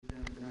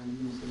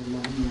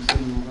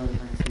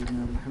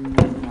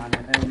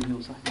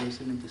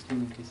وسلم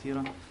تسليما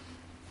كثيرا.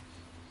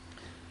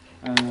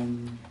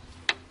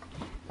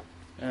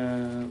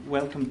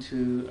 Welcome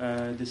to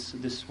this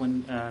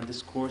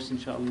course,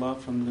 inshallah,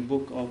 from the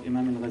book of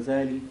Imam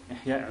al-Ghazali,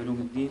 Ihya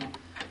Ulumuddin,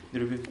 the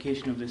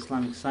Revivification of the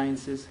Islamic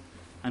Sciences,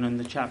 and on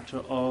the chapter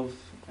of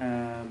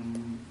Kasr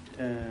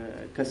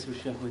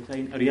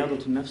al-Shahwatayn,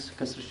 Riyadat al-Nafs,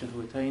 Kasr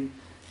al-Shahwatayn,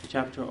 the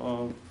chapter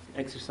of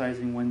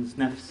exercising one's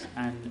nafs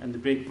and the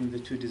breaking of the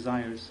two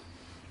desires.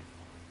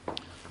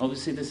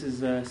 Obviously, this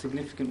is a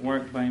significant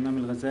work by Imam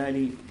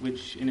al-Ghazali,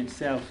 which in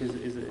itself is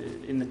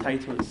in the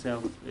title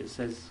itself, it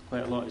says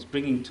quite a lot. It's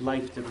bringing to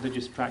life the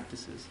religious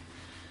practices.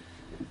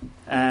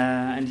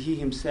 And he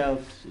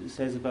himself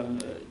says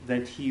about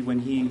that when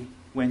he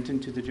went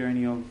into the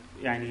journey of,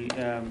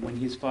 when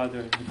his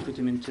father had put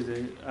him into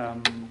the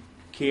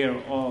care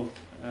of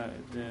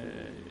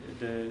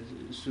the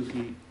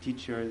Sufi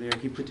teacher there,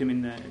 he put him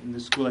in the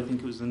school, I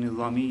think it was the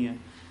Nizamiya,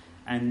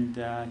 and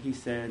he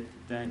said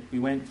that we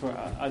went for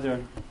other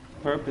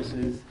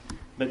purposes,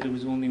 but there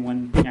was only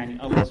one,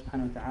 Allah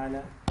subhanahu wa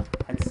ta'ala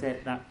had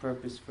set that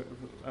purpose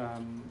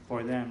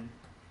for them.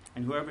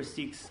 And whoever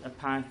seeks a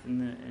path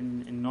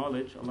in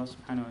knowledge, Allah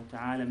subhanahu wa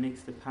ta'ala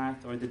makes the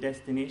path or the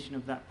destination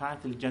of that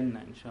path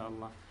al-Jannah,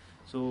 inshallah.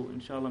 So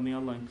inshallah, may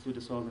Allah include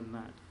us all in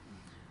that.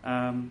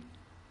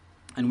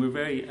 And we're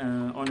very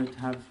honored to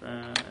have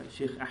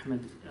Sheikh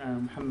Ahmed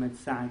Muhammad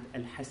Sa'ad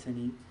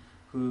al-Hassani,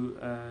 who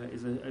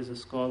is a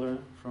scholar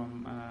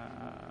from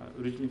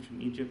originally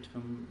from Egypt,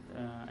 from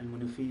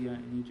Al-Munafiyya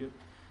in Egypt,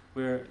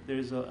 where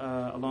there's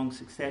a long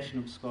succession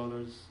of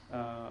scholars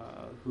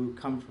who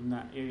come from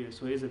that area.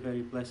 So it is a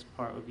very blessed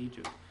part of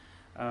Egypt.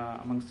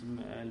 Amongst them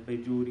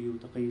Al-Bayjuri,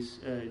 Taqis,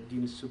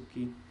 Din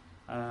al-Subki,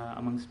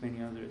 amongst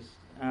many others.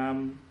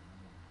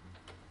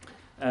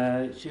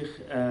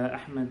 Sheikh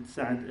Ahmed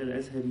Sa'ad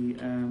al-Azhari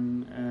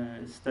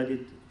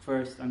studied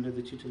first under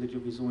the tutelage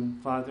of his own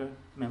father,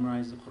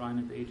 memorized the Quran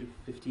at the age of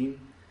 15,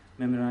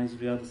 memorized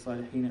Riyadh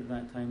al-Salihin at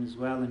that time as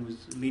well, and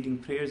was leading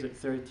prayers at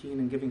 13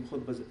 and giving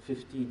khutbahs at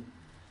 15.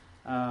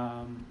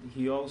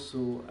 He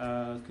also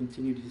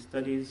continued his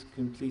studies,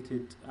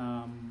 completed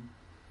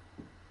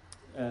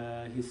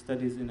his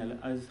studies in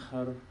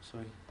Al-Azhar,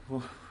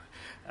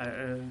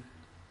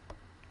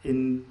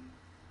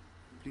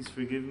 please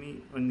forgive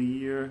me, on the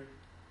year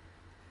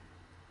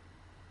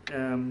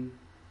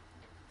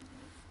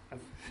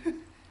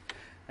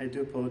I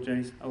do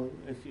apologize.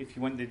 If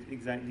you want the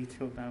exact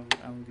details, I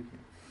will give you.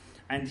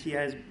 And he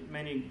has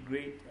many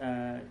great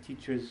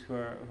teachers who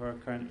are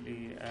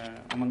currently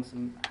amongst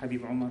them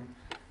Habib Umar,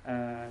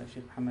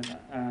 Sheikh Muhammad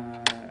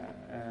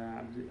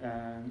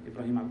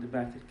Ibrahim Abdul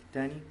Bath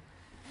al-Kittani,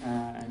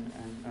 and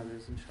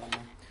others,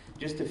 inshallah.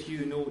 Just a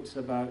few notes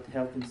about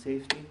health and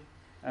safety.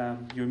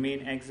 Your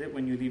main exit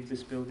when you leave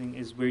this building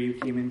is where you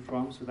came in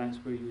from, so that's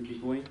where you would be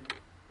going.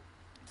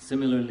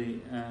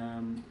 Similarly,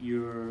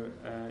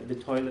 the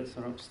toilets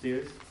are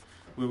upstairs.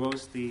 We've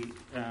obviously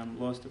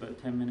lost about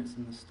 10 minutes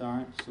in the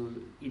start, so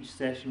each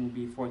session will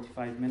be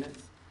 45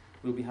 minutes.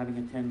 We'll be having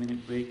a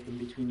 10-minute break in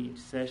between each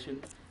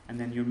session, and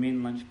then your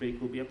main lunch break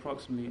will be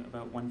approximately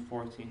about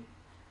 1:40.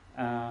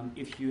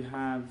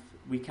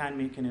 We can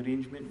make an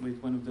arrangement with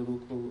one of the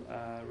local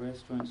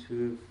restaurants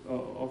who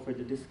have offered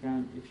a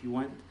discount if you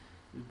want.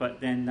 But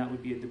then that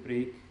would be at the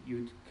break.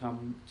 You'd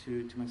come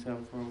to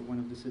myself or one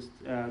of the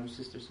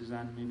Sister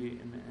Suzanne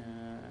maybe,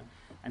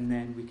 and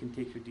then we can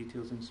take your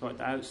details and sort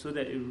that out so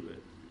that it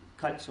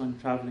cuts on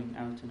travelling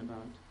out and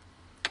about.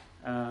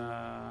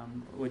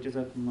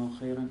 وجزاكم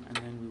khairan, and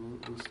then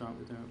we'll start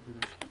with our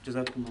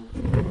جزاكم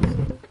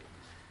khairan.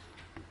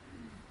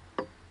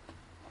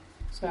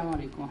 السلام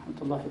عليكم ورحمة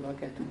الله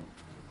وبركاته.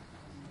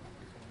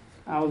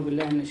 أعوذ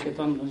بالله من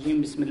الشيطان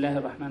الرجيم. بسم الله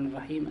الرحمن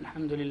الرحيم.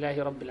 الحمد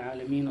لله رب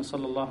العالمين،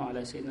 وصلى الله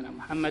على سيدنا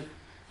محمد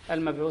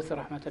المبعوث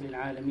رحمة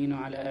للعالمين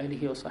وعلى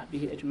آله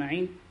وصحبه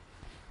أجمعين.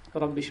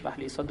 رب اشرح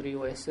لي صدري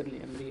ويسر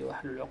لي أمري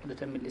واحلل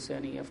عقدة من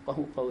لساني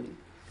يفقه قولي.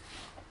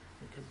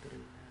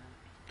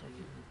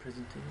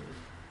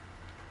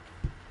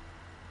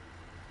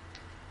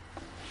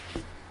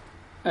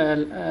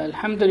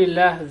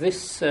 Alhamdulillah,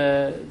 this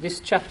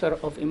chapter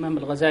of Imam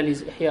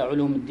al-Ghazali's Ihya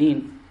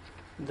Ulumuddin,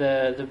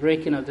 the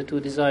breaking of the two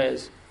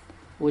desires,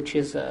 which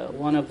is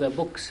one of the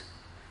books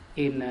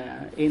in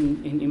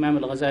Imam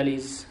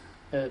al-Ghazali's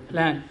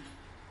plan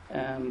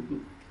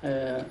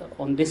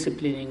on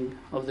disciplining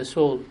the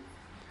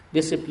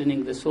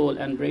soul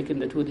and breaking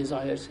the two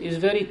desires, is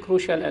very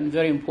crucial and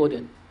very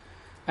important,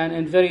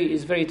 and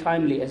is very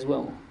timely as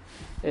well.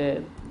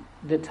 The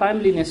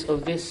timeliness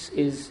of this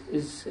is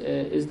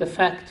the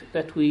fact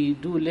that we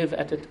do live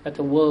at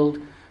a world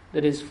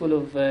that is full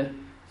of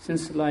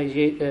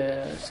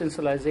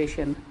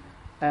sensualization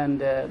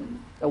and a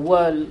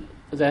world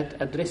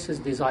that addresses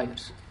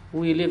desires.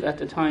 We live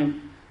at a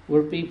time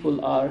where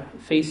people are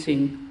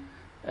facing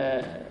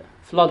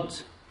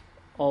floods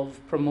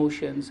of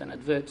promotions and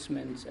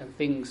advertisements and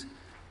things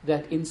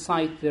that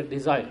incite their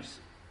desires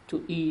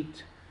to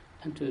eat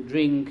and to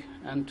drink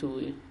and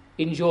to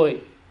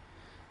enjoy.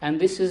 And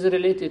this is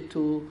related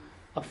to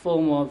a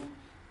form of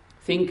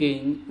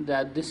thinking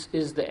that this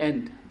is the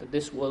end, that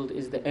this world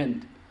is the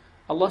end.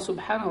 Allah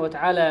subhanahu wa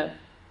ta'ala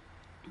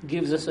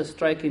gives us a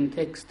striking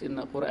text in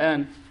the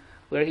Quran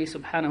where He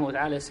subhanahu wa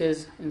ta'ala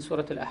says in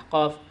Surah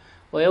Al-Ahqaf,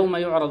 وَيَوْمَ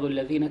يُعْرَضُ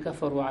الَّذِينَ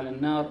كَفَرُوا عَلَى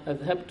النَّارِ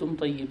أَذْهَبْتُمْ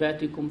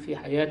طَيِّبَاتِكُمْ فِي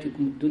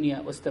حَيَاتِكُمُ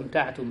الدُّنْيَا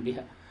وَاسْتَمْتَعْتُمْ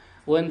بِهَا.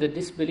 When the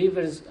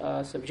disbelievers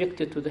are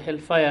subjected to the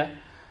hellfire,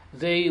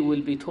 they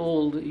will be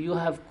told, you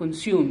have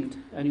consumed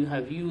and you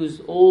have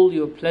used all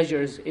your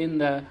pleasures in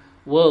the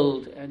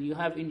world and you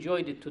have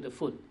enjoyed it to the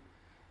full.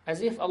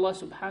 As if Allah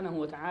subhanahu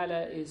wa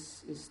ta'ala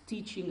is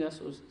teaching us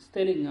or is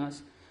telling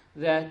us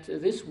that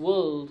this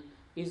world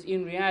is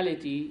in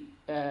reality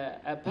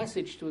a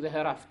passage to the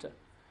hereafter.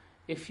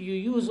 If you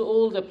use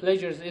all the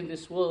pleasures in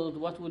this world,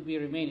 what would be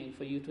remaining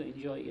for you to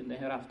enjoy in the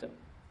hereafter?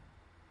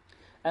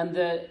 And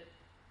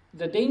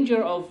the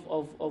danger of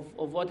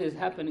what is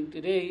happening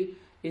today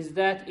is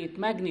that it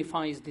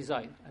magnifies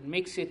desire and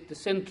makes it the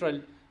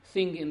central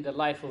thing in the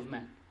life of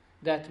man.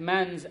 That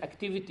man's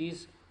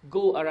activities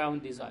go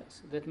around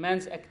desires. That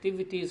man's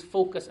activities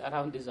focus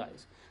around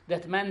desires.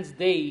 That man's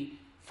day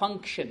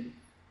function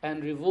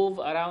and revolve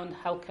around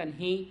how can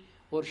he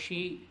or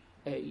she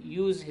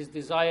use his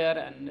desire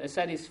and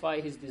satisfy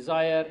his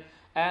desire,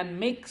 and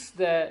makes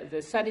the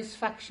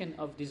satisfaction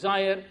of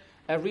desire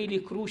a really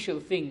crucial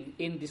thing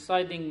in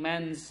deciding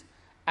man's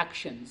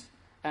actions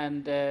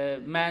and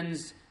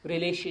man's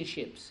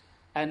relationships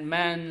and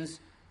man's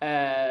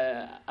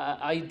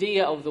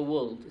idea of the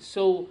world.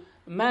 So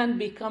man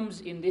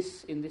becomes in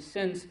this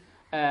sense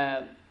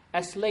a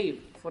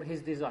slave for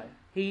his desire.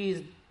 He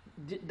is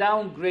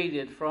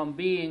downgraded from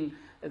being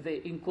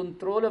in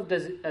control of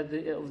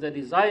the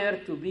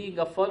desire to being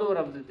a follower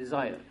of the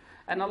desire.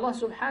 And Allah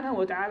subhanahu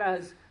wa ta'ala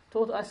has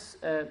taught us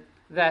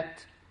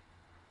that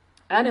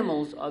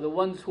animals are the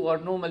ones who are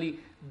normally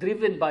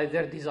driven by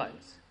their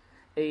desires.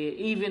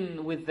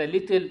 Even with the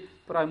little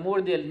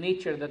primordial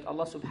nature that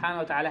Allah subhanahu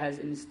wa ta'ala has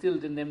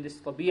instilled in them, this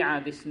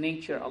tabi'ah, this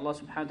nature Allah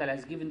subhanahu wa ta'ala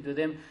has given to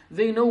them,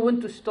 they know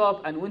when to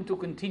stop and when to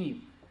continue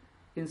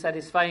in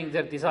satisfying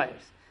their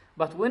desires.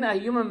 But when a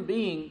human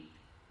being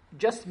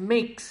just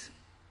makes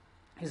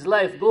his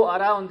life go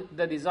around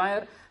the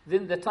desire,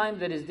 then the time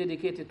that is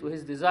dedicated to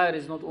his desire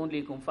is not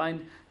only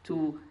confined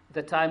to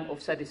the time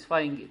of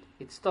satisfying it.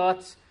 It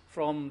starts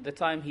from the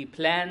time he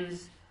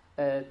plans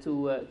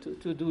to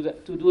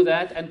do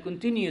that and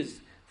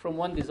continues from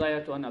one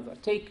desire to another.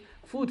 Take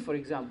food, for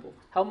example.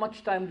 How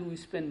much time do we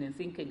spend in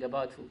thinking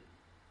about food?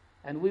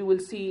 And we will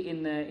see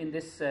in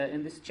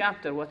this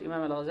chapter what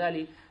Imam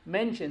al-Ghazali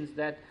mentions,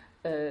 that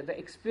the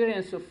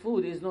experience of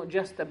food is not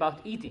just about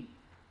eating.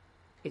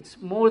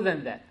 It's more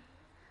than that.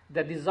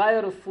 The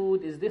desire of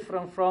food is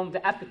different from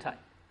the appetite.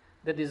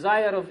 The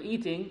desire of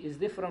eating is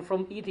different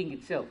from eating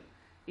itself.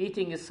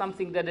 Eating is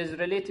something that is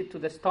related to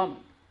the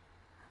stomach,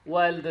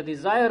 while the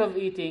desire of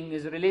eating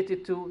is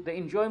related to the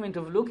enjoyment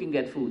of looking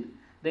at food,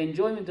 the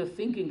enjoyment of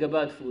thinking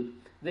about food,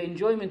 the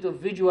enjoyment of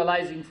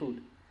visualizing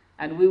food.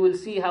 And we will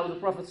see how the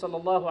Prophet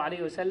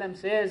ﷺ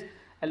says,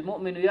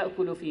 الْمُؤْمِنُ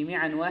يَأْكُلُ فِي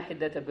مِعًا وَاحِدٍ,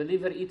 that a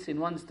believer eats in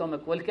one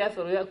stomach,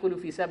 وَالْكَافِرُ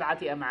يَأْكُلُ فِي سَبْعَةِ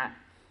أَمْعَاءٍ,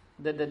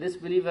 that the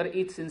disbeliever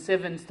eats in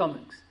 7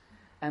 stomachs.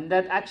 And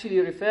that actually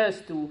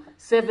refers to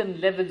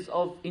 7 levels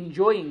of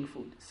enjoying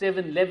food,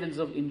 7 levels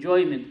of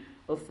enjoyment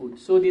of food.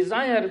 So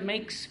desire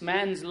makes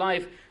man's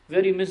life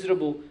very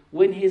miserable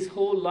when his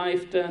whole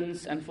life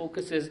turns and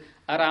focuses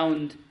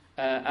around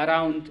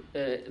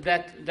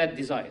that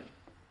desire.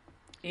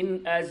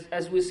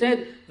 As we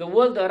said, the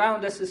world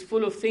around us is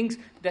full of things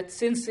that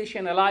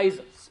sensationalize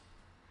us.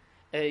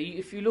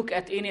 If you look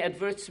at any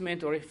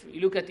advertisement or if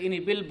you look at any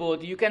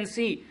billboard, you can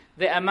see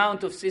the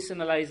amount of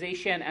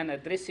sensationalization and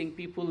addressing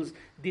people's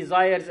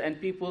desires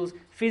and people's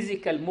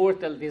physical,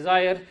 mortal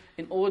desire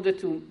in order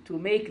to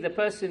make the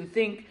person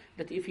think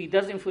that if he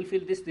doesn't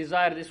fulfill this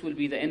desire, this will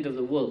be the end of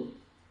the world.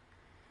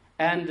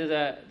 And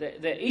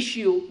the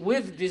issue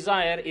with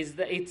desire is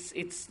that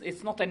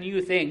it's not a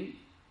new thing,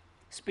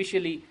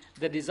 especially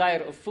the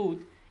desire of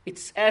food.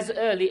 It's as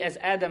early as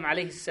Adam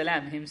alayhi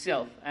salam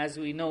himself, as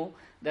we know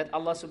that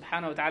Allah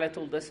subhanahu wa ta'ala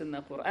told us in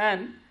the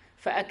Quran,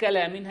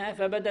 فَأَكَلَا مِنْهَا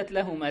فَبَدَتْ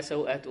لَهُمَا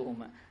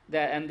سَوْآتُهُمَا.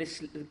 And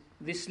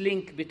this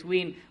link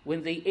between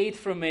when they ate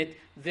from it,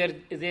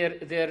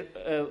 their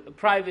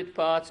private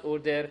parts or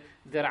their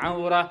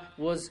awra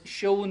was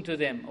shown to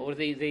them, or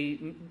they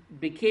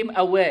became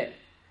aware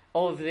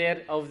of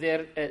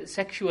their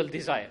sexual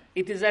desire.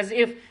 It is as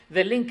if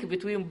the link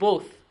between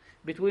both,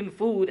 between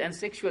food and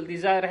sexual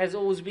desire, has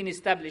always been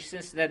established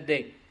since that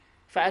day.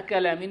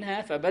 فَأَكَلَا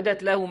مِنْهَا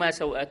فَبَدَتْ لَهُمَا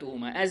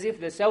سَوْآتُهُمَا. As if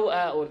the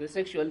saw'a or the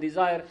sexual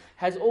desire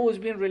has always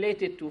been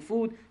related to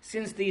food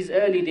since these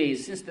early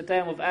days, since the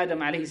time of Adam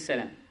alayhi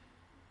salam.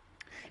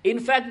 In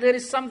fact, there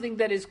is something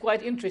that is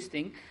quite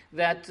interesting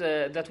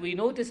that we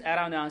notice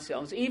around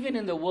ourselves, even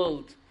in the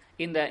world,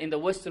 in the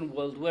Western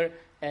world, where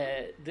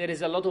there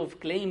is a lot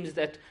of claims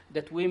that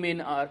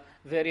women are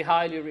very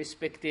highly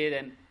respected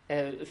and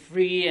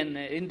free and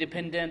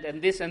independent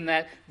and this and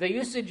that. The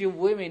usage of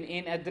women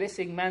in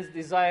addressing man's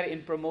desire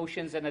in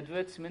promotions and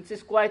advertisements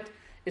is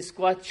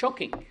quite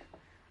shocking,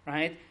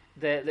 right?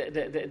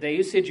 the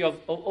usage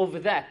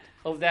of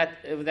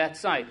that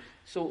side.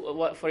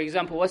 So, for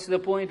example, what's the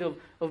point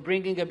of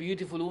bringing a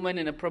beautiful woman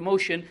in a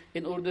promotion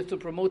in order to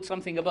promote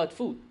something about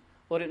food,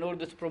 or in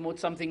order to promote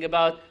something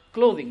about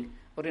clothing,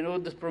 or in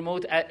order to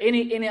promote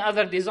any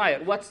other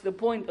desire? What's the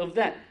point of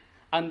that?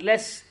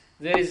 Unless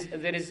there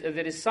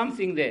is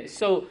something there.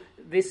 So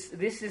this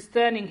is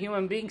turning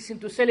human beings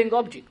into selling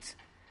objects.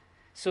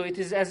 So it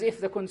is as if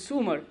the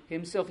consumer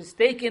himself is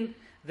taken,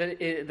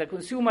 the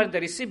consumer, the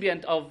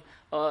recipient of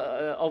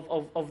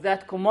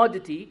that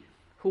commodity,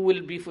 who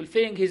will be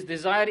fulfilling his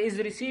desire, is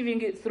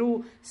receiving it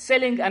through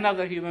selling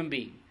another human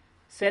being.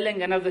 Turning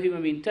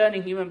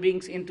human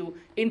beings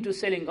into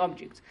selling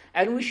objects.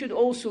 And we should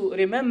also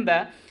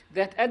remember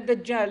that at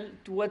Dajjal,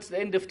 towards the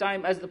end of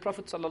time, as the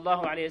Prophet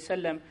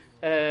ﷺ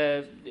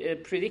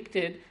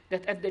predicted,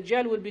 that at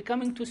Dajjal will be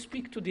coming to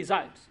speak to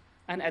desires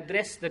and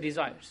address the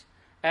desires.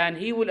 And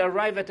he will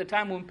arrive at a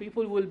time when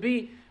people will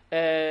be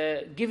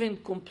giving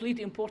complete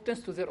importance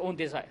to their own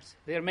desires.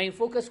 Their main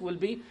focus will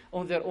be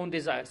on their own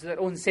desires, their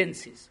own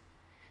senses.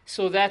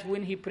 So that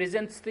when he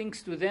presents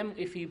things to them,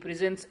 if he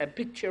presents a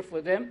picture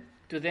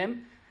to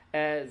them,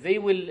 they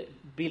will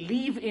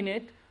believe in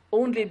it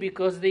only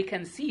because they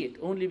can see it,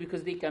 only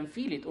because they can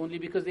feel it, only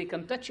because they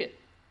can touch it,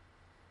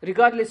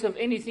 regardless of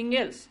anything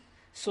else.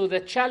 So the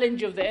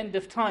challenge of the end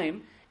of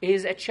time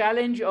is a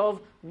challenge of,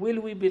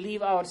 will we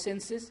believe our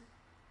senses?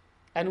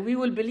 And we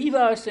will believe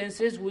our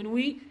senses when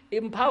we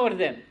empower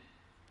them.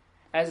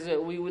 As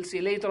we will see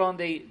later on,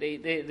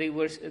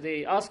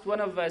 they asked one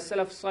of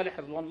Salaf Salih,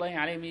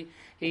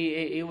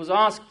 he was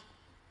asked,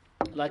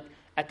 like,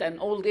 at an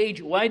old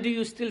age, why do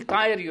you still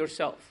tire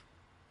yourself?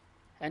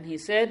 And he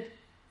said,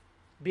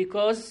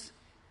 because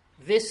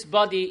this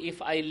body, if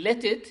I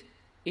let it,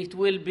 it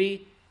will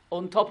be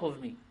on top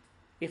of me.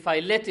 If I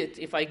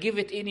give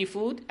it any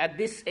food at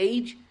this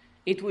age,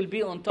 it will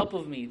be on top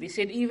of me. They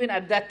said, even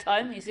at that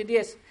time? He said,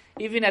 yes,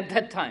 even at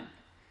that time.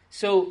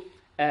 So,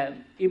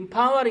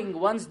 empowering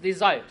one's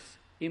desires,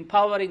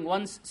 empowering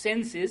one's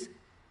senses,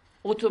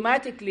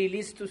 automatically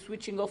leads to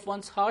switching off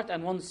one's heart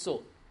and one's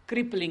soul,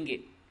 crippling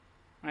it.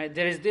 Right?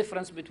 There is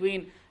difference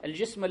between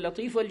al-jism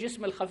al-latif and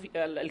al-jism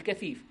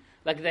al-kafif,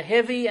 like the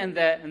heavy and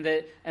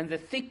the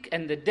thick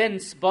and the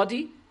dense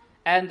body,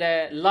 and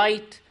the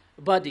light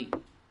body.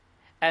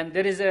 And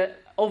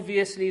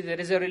obviously there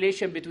is a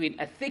relation between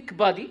a thick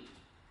body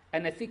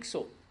and a thick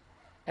soul,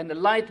 and a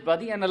light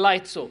body and a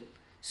light soul.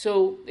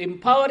 So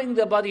empowering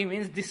the body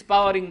means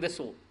dispowering the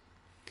soul.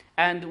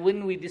 And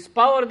when we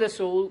dispower the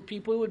soul,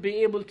 people will be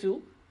able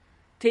to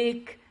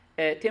take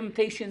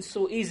temptations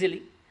so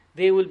easily.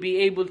 They will be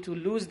able to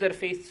lose their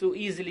faith so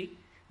easily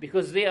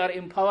because they are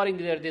empowering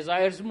their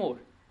desires more.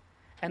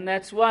 And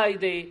that's why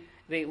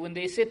when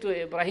they said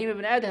to Ibrahim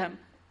ibn Adham,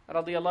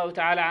 radiyallahu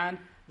ta'ala an,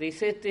 they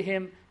said to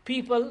him,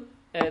 people,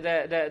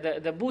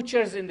 the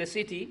butchers in the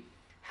city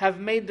have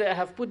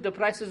put the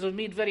prices of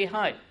meat very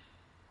high.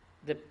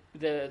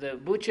 The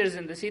butchers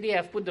in the city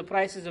have put the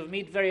prices of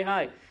meat very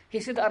high. He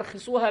said,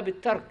 "Arkhisuha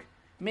bit-tark,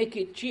 make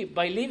it cheap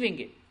by leaving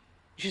it.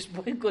 Just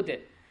boycott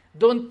it.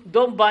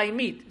 Don't buy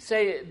meat.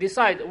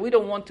 Decide, we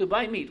don't want to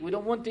buy meat. We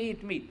don't want to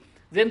eat meat.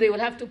 Then they will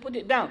have to put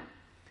it down."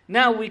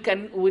 Now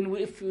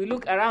if we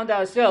look around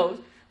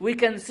ourselves, we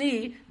can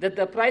see that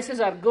the prices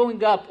are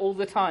going up all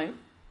the time,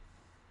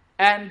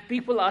 and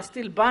people are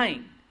still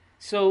buying.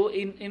 So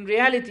in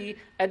reality,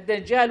 at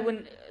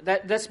Dajjal,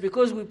 that's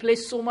because we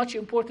place so much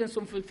importance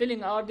on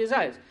fulfilling our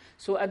desires.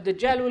 So at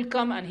Dajjal will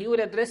come and he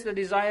will address the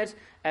desires,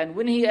 and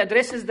when he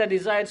addresses the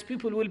desires,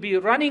 people will be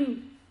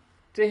running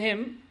to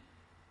him,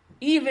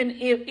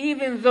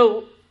 even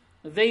though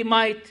they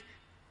might,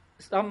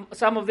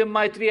 some of them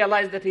might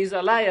realize that he's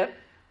a liar.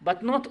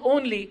 But not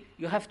only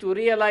you have to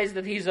realize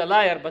that he's a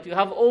liar, but you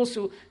have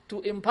also to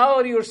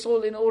empower your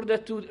soul in order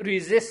to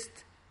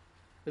resist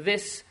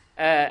this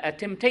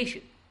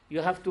temptation. You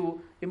have to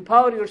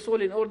empower your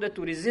soul in order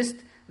to resist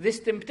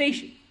this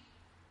temptation.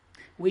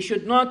 We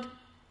should not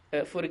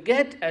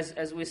forget,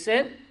 as we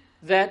said,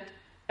 that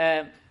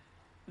the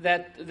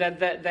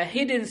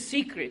hidden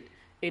secret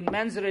in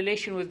man's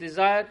relation with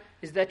desire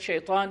is that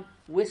shaitan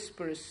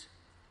whispers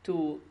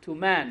to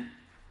man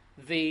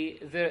the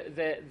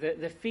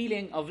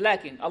feeling of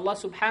lacking. Allah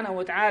subhanahu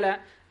wa ta'ala,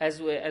 as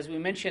we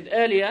mentioned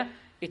earlier,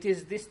 it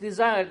is this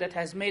desire that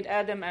has made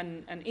Adam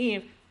and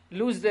Eve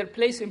lose their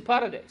place in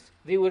paradise.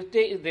 They were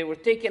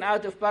taken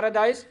out of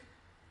paradise,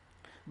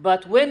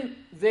 but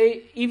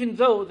even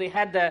though they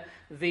had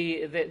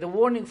the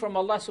warning from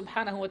Allah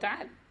subhanahu wa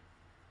ta'ala,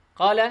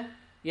 قال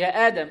يا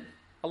Adam,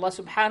 Allah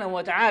subhanahu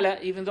wa ta'ala,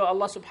 even though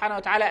Allah subhanahu wa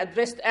ta'ala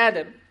addressed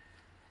Adam,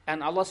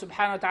 and Allah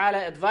subhanahu wa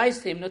ta'ala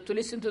advised him not to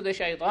listen to the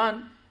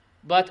shaitan,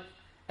 but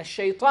a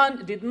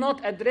shaitan did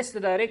not address the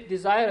direct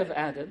desire of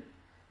Adam.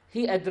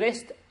 He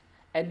addressed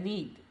a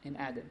need in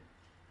Adam.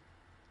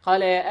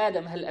 قال يا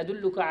آدم هل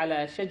أدلك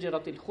على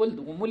شجرة الخلد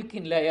وملك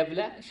لا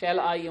يبلى? Shall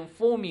I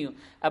inform you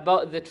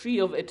about the tree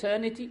of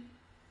eternity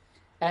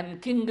and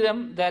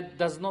kingdom that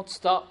does not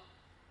stop?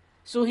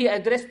 So he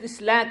addressed this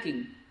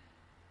lacking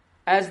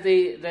as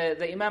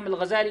the Imam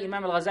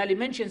al-Ghazali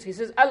mentions, he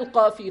says,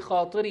 أَلْقَى فِي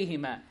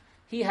خَاطِرِهِمَا.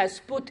 He has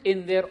put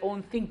in their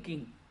own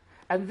thinking.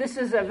 And this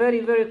is a very,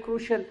 very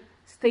crucial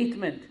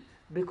statement,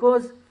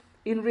 because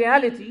in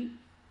reality,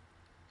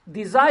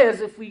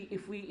 desires, if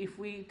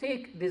we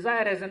take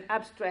desire as an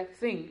abstract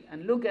thing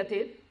and look at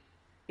it,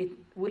 it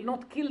will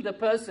not kill the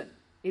person.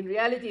 In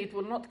reality, it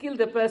will not kill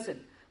the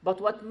person. But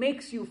what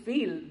makes you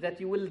feel that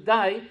you will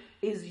die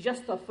is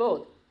just a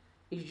thought.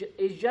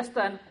 Is just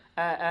an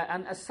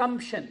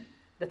assumption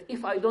that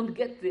if I don't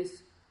get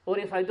this, or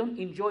if I don't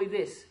enjoy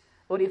this,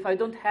 or if I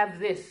don't have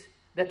this,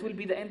 that will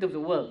be the end of the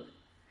world.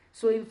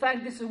 So in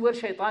fact, this is where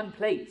shaitan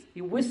plays.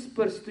 He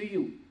whispers to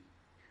you,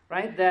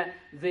 right?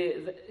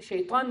 The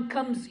shaitan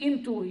comes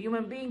into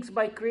human beings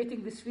by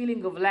creating this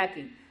feeling of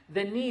lacking,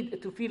 the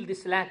need to feel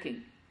this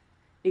lacking,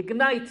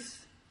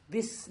 ignites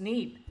this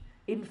need.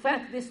 In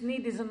fact, this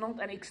need is not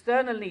an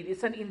external need,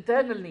 it's an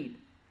internal need.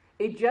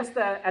 It's just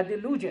a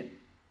delusion.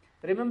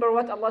 Remember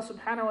what Allah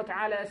subhanahu wa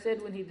ta'ala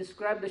said when He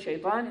described the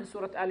shaitan in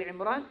Surah Al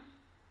Imran?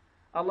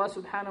 Allah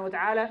subhanahu wa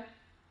ta'ala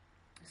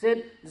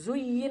said,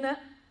 زُيِّنَ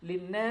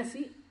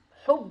لِلنَّاسِ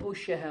حُبُّ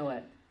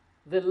الشَّهَوَاتِ.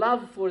 The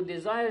love for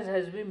desires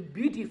has been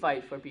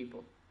beautified for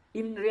people.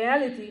 In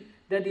reality,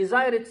 the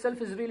desire itself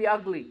is really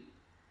ugly.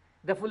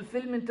 The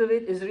fulfillment of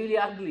it is really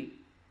ugly.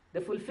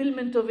 The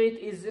fulfillment of it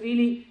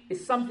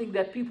is something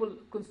that people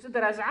consider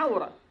as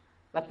awra.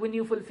 Like when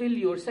you fulfill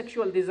your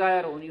sexual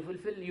desire, or when you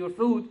fulfill your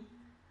food,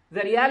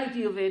 the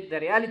reality of it, the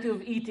reality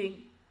of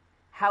eating,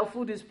 how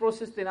food is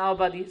processed in our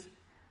bodies,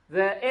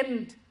 the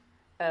end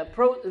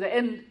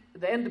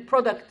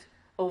product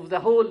of the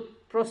whole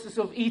process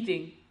of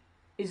eating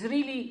is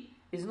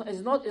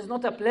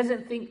not a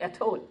pleasant thing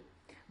at all.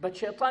 But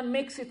shaitan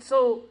makes it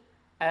so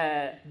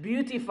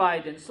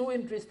beautified and so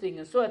interesting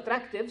and so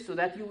attractive, so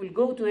that you will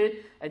go to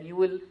it and you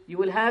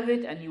will have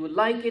it and you will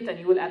like it and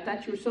you will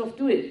attach yourself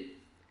to it.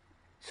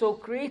 So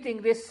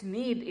creating this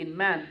need in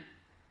man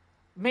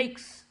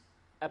makes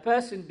a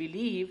person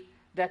believe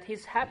that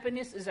his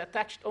happiness is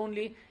attached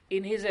only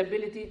in his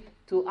ability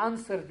to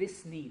answer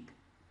this need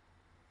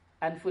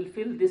and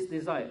fulfill this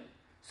desire.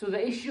 So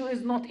the issue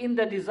is not in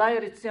the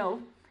desire itself,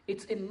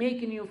 it's in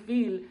making you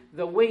feel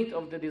the weight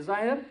of the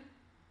desire,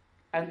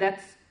 and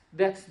that's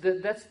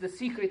the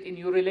secret in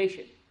your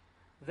relation.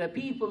 The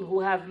people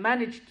who have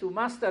managed to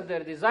master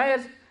their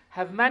desires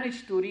have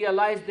managed to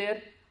realize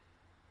their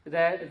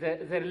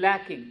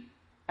lacking,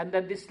 and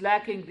that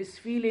this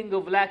feeling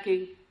of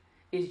lacking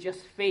is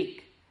just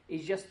fake,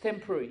 is just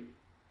temporary.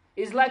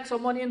 It's like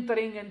someone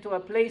entering into a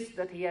place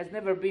that he has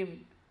never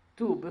been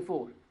to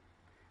before,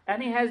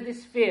 and he has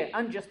this fear,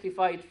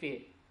 unjustified fear.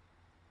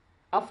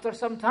 After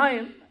some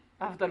time,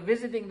 after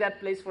visiting that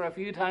place for a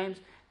few times,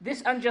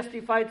 this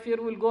unjustified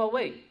fear will go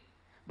away.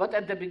 But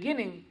at the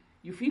beginning,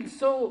 you feel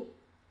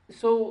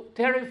so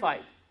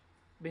terrified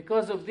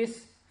because of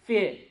this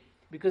fear,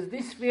 because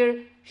this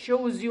fear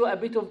shows you a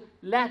bit of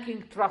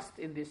lacking trust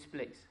in this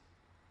place.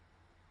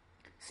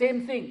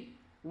 Same thing,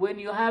 when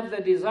you have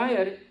the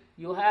desire,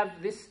 you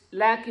have this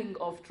lacking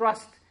of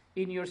trust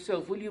in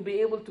yourself. Will you be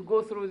able to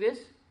go through this?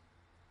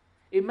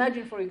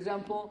 Imagine, for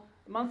example,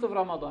 the month of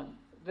Ramadan.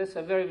 That's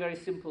a very, very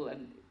simple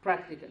and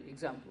practical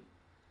example.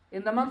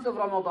 In the month of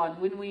Ramadan,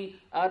 when we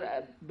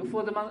are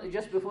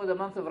just before the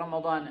month of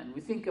Ramadan, and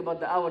we think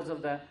about the hours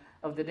of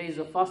the days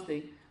of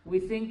fasting, we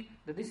think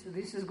that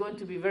this is going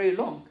to be very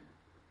long.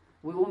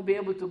 We won't be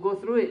able to go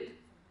through it.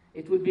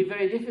 It will be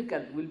very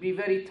difficult. We'll be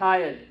very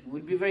tired.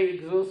 We'll be very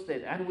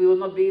exhausted, and we will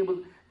not be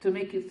able to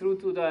make it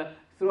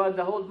throughout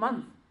the whole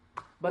month.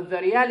 But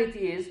the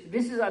reality is,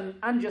 this is an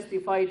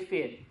unjustified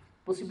fear.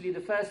 Possibly the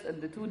first and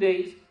the 2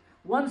 days.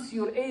 Once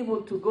you're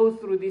able to go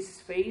through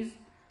this phase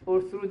or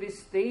through this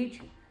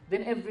stage,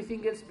 then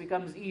everything else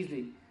becomes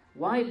easy.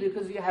 Why?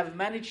 Because you have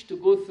managed to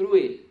go through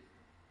it.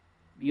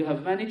 You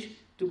have managed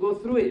to go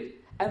through it.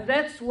 And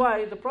that's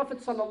why the Prophet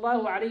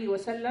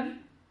ﷺ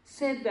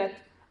said that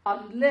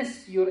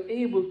unless you're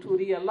able to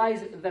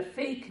realize the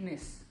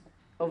fakeness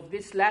of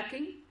this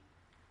lacking,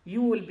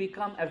 you will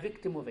become a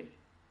victim of it.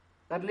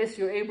 Unless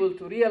you're able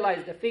to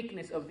realize the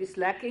fakeness of this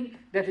lacking,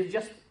 that is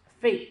just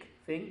a fake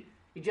thing.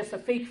 It's just a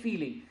fake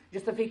feeling.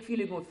 Just a fake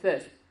feeling of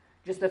thirst.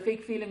 Just a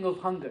fake feeling of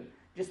hunger.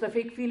 Just a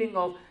fake feeling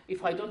of,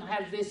 if I don't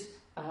have this,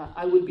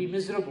 I will be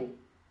miserable.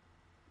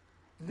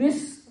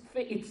 It's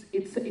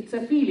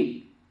a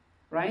feeling,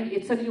 right?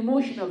 It's an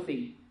emotional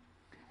thing.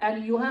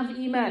 And you have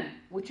Iman,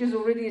 which is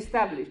already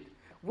established.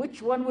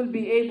 Which one will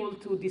be able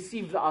to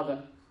deceive the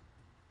other?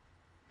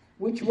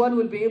 Which one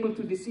will be able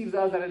to deceive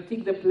the other and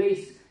take the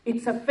place?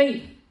 It's a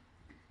faith.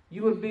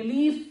 You will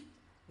believe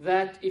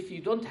that if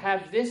you don't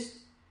have this,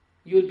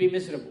 you will be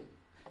miserable.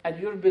 And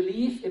your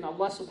belief in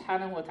Allah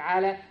subhanahu wa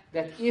ta'ala,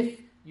 that if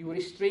you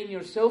restrain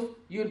yourself,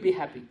 you'll be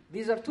happy.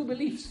 These are two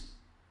beliefs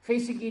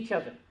facing each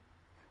other.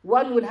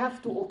 One will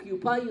have to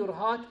occupy your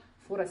heart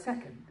for a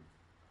second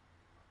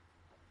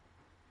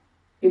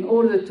in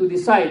order to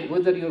decide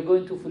whether you're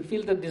going to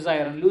fulfill the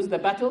desire and lose the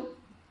battle,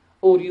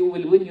 or you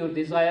will win your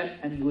desire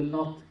and you will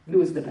not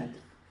lose the battle.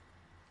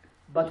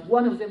 But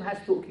one of them has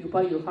to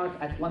occupy your heart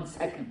at 1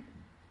 second.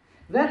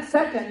 That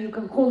second, you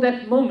can call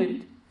that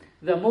moment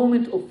the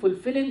moment of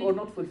fulfilling or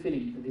not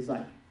fulfilling the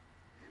desire.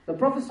 The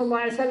Prophet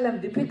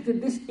ﷺ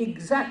depicted this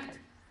exact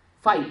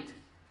fight,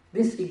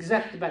 this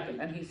exact battle.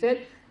 And he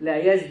said, لا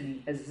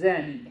يزني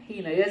الزاني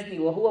حين يزني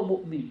وهو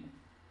مؤمن.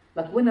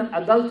 Like when an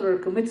adulterer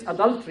commits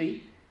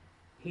adultery,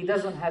 he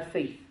doesn't have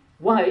faith.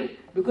 Why?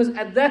 Because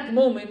at that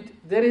moment,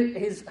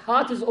 his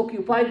heart is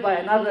occupied by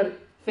another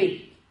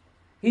faith.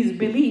 His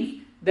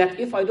belief that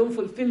if I don't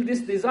fulfill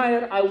this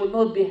desire, I will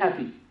not be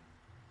happy.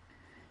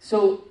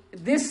 So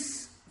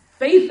this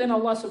faith in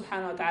Allah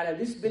subhanahu wa ta'ala,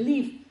 this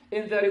belief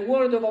in the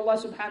reward of Allah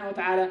subhanahu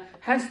wa ta'ala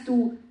has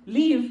to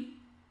leave,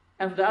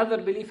 and the other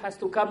belief has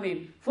to come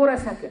in for a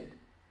second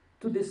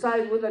to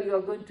decide whether you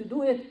are going to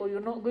do it or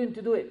you're not going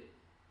to do it.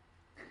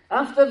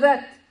 After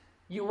that,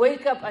 you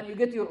wake up and you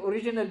get your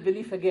original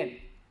belief again.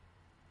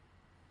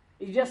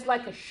 It's just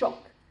like a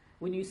shock.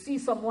 When you see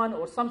someone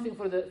or something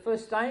for the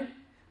first time,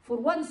 for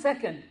 1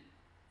 second,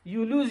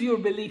 you lose your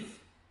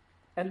belief.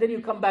 And then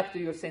you come back to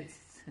your senses.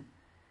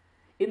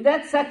 In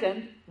that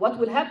second, what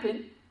will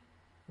happen,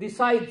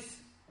 besides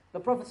the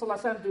Prophet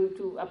ﷺ,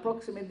 to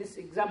approximate this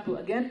example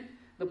again,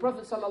 the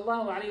Prophet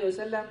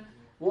ﷺ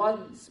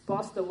once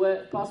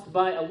passed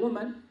by a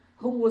woman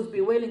who was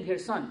bewailing her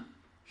son.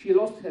 She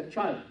lost her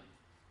child.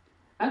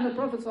 And the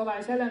Prophet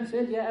ﷺ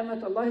said, Ya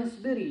amat Allah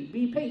isbiri,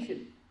 be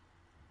patient.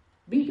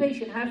 Be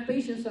patient, have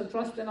patience and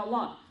trust in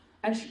Allah.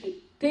 And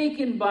she,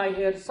 taken by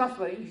her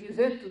suffering, she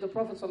said to the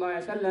Prophet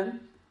ﷺ,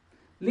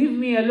 leave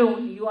me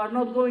alone, you are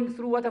not going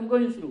through what I'm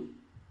going through.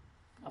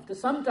 After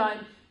some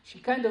time, she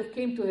kind of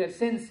came to her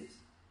senses.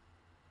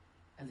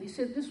 And they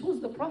said, this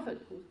was the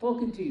Prophet who was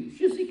talking to you.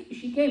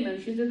 She came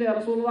and she said, Ya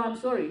Rasulullah, I'm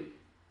sorry.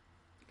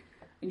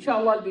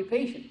 Inshallah, I'll be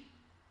patient.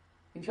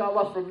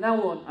 Inshallah, from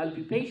now on, I'll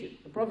be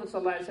patient. The Prophet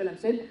ﷺ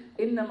said,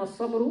 إِنَّمَا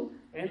الصَّبْرُ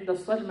عِنْدَ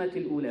الصَّدْمَةِ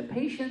الْأُولَى.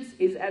 Patience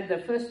is at the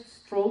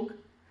first stroke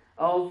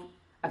of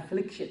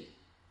affliction.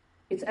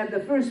 It's at the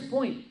first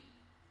point.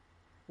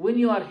 When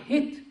you are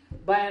hit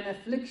by an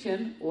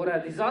affliction or a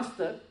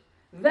disaster,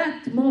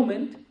 that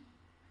moment,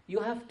 you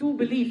have two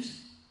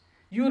beliefs.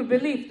 Your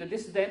belief that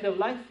this is the end of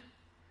life,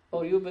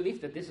 or your belief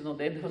that this is not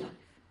the end of life.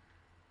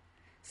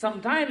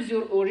 Sometimes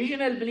your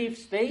original belief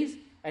stays,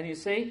 and you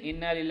say,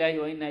 Inna lillahi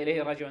wa inna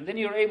ilayhi raji'un. Then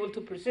you're able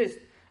to persist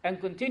and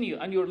continue.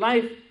 And your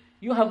life,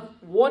 you have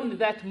won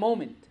that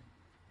moment.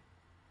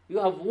 You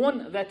have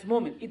won that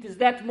moment. It is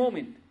that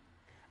moment.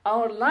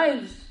 Our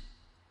lives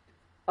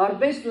are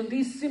based on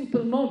these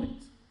simple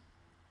moments.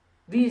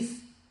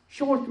 These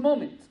short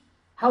moments.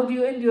 How do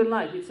you end your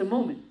life? It's a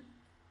moment.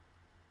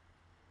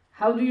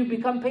 How do you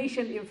become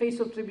patient in face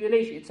of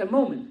tribulation? It's a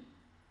moment.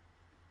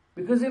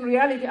 Because in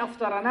reality,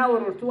 after an hour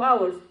or 2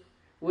 hours,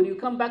 when you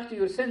come back to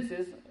your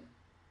senses,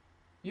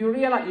 you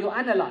realize, you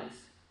analyze.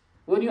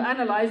 When you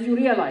analyze, you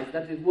realize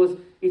that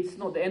it's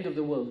not the end of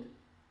the world.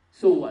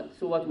 So what?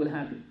 So what will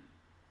happen?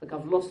 Like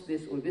I've lost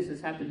this or this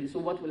is happening, so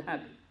what will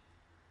happen?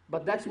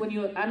 But that's when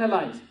you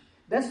analyze.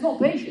 That's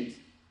not patience.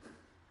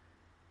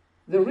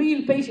 The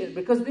real patience,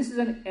 because this is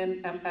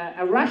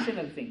a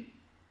rational thing.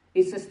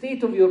 It's a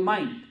state of your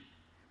mind.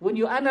 When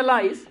you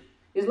analyze,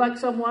 it's like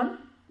someone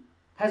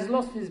has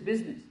lost his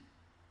business.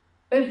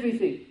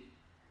 Everything.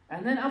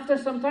 And then after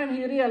some time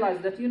he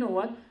realized that, you know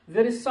what,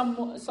 there is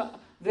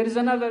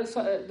another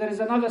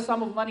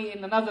sum of money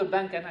in another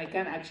bank and I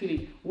can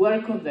actually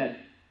work on that.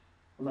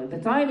 Like the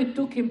time it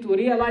took him to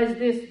realize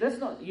this,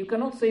 you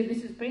cannot say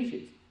this is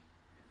patience.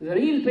 The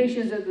real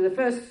patience is the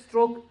first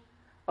stroke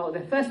or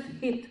the first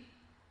hit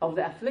of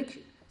the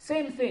affliction.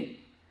 Same thing.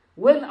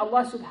 When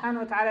Allah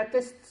subhanahu wa ta'ala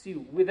tests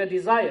you with a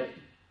desire,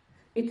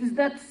 it is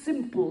that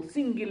simple,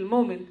 single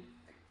moment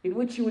in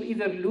which you will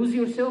either lose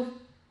yourself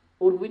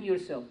or win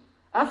yourself.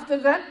 After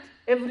that,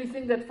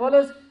 everything that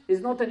follows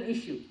is not an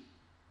issue.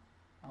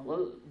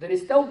 Well, there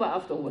is tawbah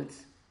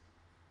afterwards.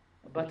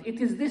 But it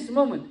is this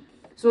moment.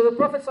 So the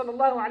Prophet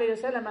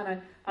ﷺ,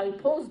 and I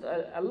paused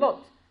a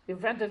lot in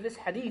front of this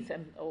hadith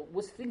and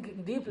was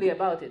thinking deeply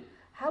about it.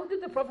 How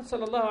did the Prophet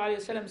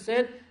ﷺ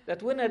say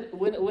that when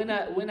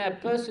a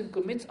person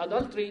commits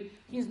adultery,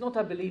 he is not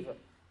a believer?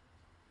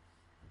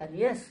 And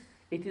yes,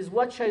 it is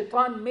what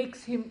shaitan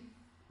makes him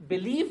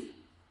believe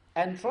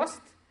and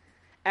trust.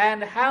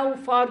 And how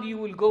far you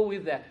will go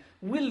with that.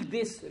 Will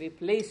this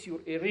replace your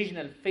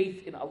original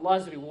faith in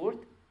Allah's reward?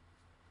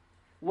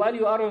 While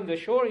you are on the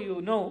shore,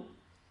 you know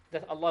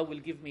that Allah will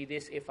give me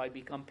this if I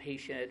become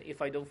patient.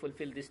 If I don't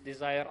fulfill this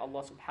desire,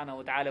 Allah subhanahu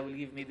wa ta'ala will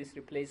give me this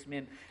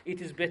replacement.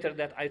 It is better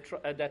that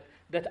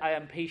I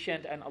am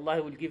patient and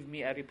Allah will give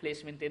me a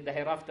replacement in the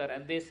hereafter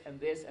and this and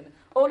this. And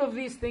all of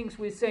these things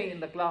we say in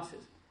the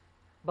classes.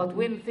 But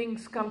when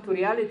things come to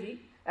reality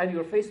and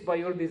you're faced by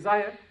your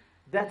desire,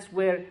 that's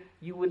where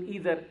you will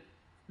either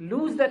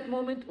lose that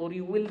moment or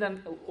you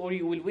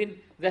will win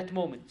that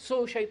moment.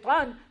 So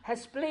shaitan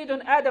has played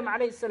on Adam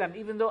alayhi salam,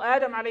 even though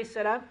Adam alayhi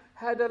salam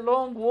had a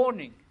long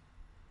warning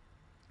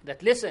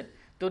that listen,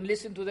 don't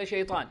listen to the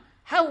shaitan.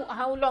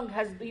 How long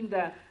has been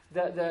the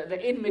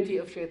enmity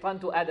of shaitan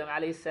to Adam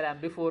alayhi salam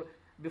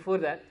before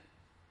that?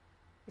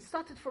 It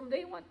started from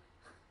day one.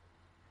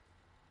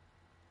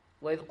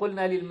 وَإِذْ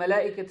قُلْنَا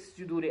لِلْمَلَائِكَةِ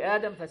اسْجُدُوا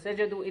لِآدَمَ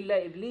فَسَجَدُوا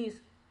إِلَّا إِبْلِيسَ.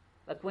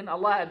 Like when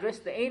Allah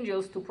addressed the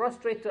angels to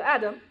prostrate to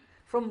Adam,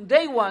 from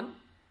day one,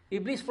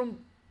 Iblis, from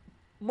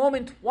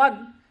moment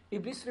one,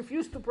 Iblis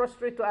refused to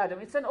prostrate to Adam.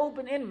 It's an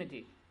open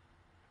enmity.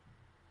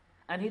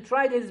 And he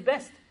tried his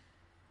best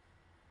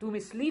to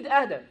mislead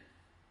Adam.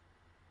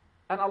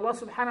 And Allah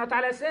subhanahu wa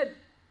ta'ala said,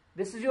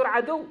 this is your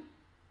adu,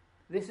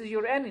 this is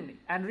your enemy.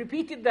 And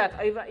repeated that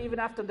even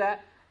after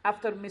that,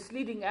 after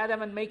misleading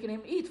Adam and making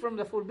him eat from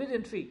the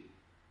forbidden tree.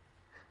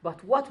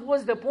 But what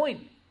was the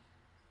point?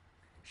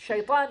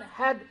 Shaitan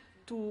had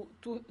to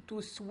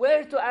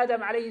swear to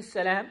Adam alayhi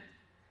salam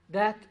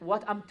that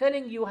what I'm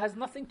telling you has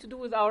nothing to do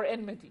with our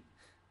enmity.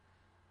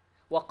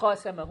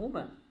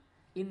 وَقَاسَمَهُمَا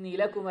إِنِّي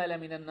لَكُمَا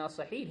لَمِنَ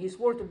النَّاصِحِينَ. He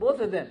swore to both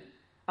of them,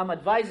 I'm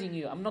advising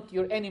you, I'm not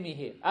your enemy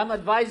here, I'm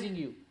advising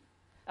you.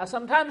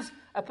 Sometimes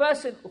a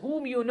person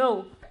whom you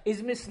know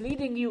is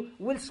misleading you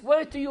will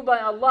swear to you by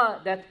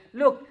Allah that,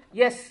 look,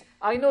 yes,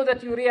 I know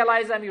that you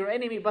realize I'm your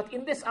enemy, but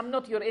in this I'm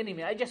not your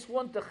enemy. I just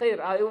want the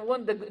khair, I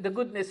want the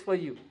goodness for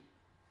you.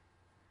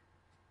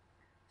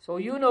 So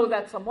you know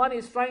that someone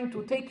is trying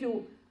to take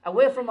you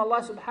away from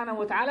Allah subhanahu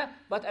wa ta'ala,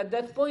 but at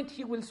that point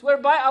he will swear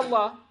by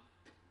Allah,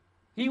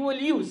 he will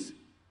use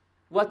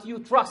what you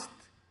trust.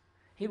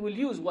 He will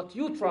use what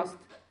you trust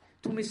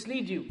to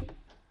mislead you.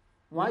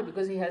 Why?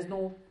 Because he has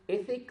no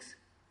ethics,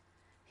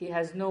 he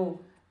has no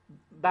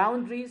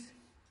boundaries.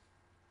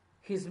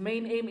 His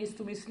main aim is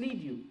to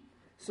mislead you.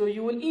 So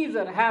you will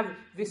either have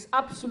this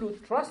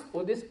absolute trust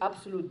or this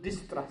absolute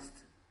distrust.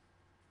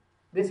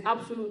 This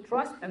absolute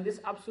trust and this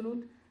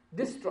absolute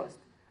distrust.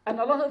 And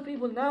a lot of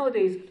people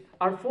nowadays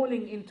are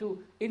falling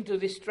into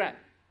this trap.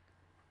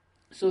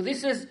 So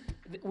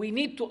we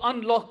need to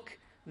unlock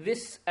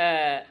this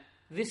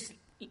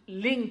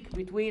link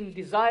between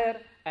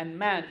desire and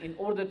man in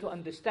order to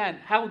understand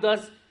how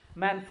does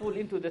man fall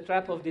into the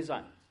trap of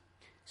desire.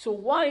 So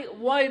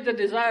why the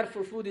desire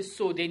for food is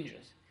so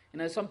dangerous?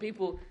 Some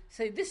people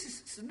say this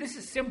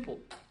is simple.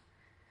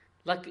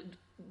 Like,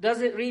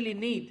 does it really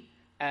need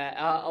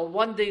a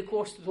one-day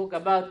course to talk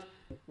about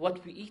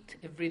what we eat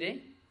every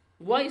day?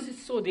 Why is it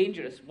so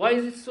dangerous? Why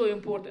is it so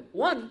important?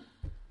 One,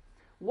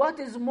 what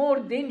is more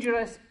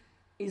dangerous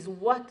is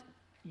what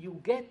you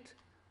get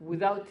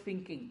without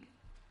thinking.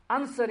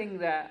 Answering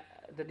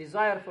the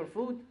desire for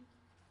food,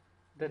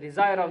 the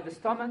desire of the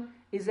stomach,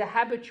 is a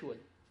habitual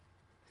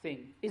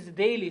thing, is a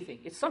daily thing.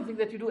 It's something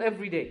that you do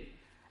every day.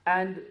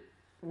 And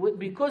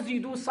because you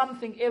do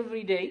something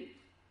every day,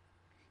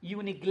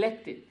 you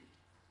neglect it.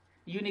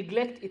 You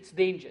neglect its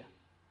danger.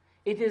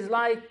 It is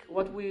like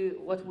what we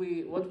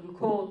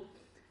call,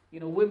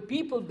 when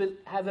people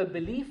have a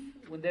belief,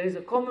 when there is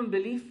a common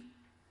belief,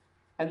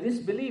 and this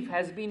belief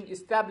has been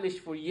established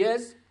for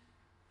years,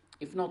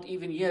 if not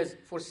even years,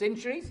 for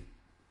centuries,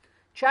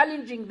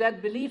 challenging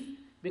that belief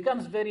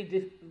becomes very,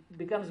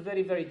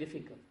 very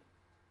difficult.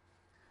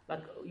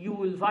 Like, you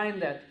will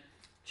find that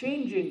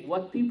changing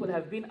what people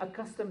have been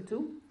accustomed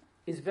to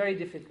is very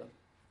difficult.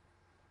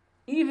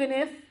 Even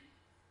if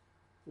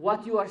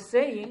what you are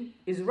saying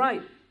is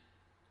right.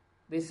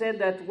 They said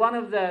that one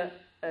of the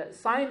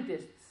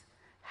scientists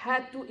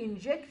had to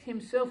inject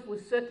himself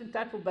with certain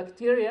type of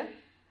bacteria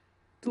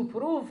to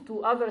prove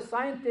to other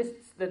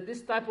scientists that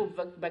this type of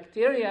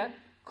bacteria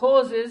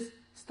causes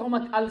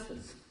stomach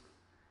ulcers.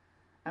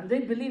 And they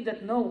believe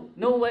that no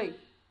way.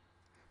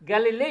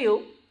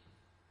 Galileo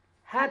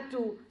had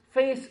to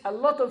face a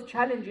lot of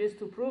challenges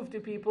to prove to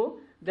people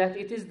that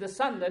it is the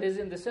sun that is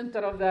in the center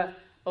of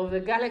the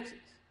galaxies.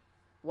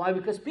 Why?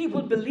 Because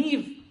people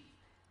believe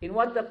in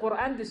what the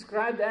Quran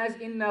described as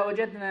 "Inna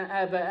wajadna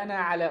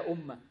aba'ana ala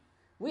ummah."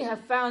 We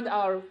have found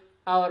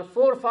our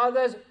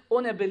forefathers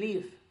on a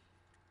belief.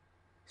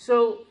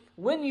 So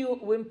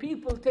when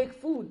people take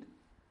food,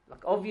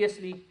 like,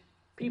 obviously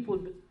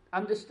people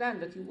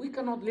understand that we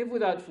cannot live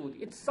without food.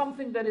 It's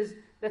something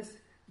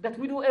that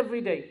we do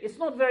every day. It's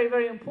not very,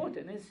 very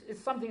important.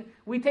 It's something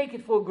we take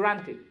it for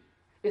granted.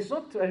 It's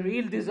not a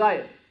real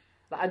desire.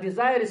 A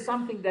desire is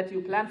something that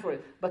you plan for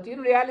it. But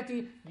in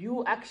reality,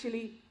 you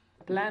actually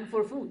plan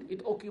for food.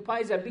 It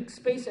occupies a big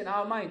space in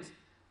our minds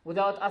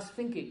without us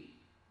thinking.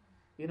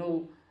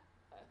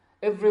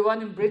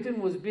 Everyone in Britain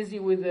was busy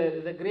with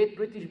the Great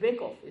British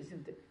Bake Off,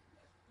 isn't it?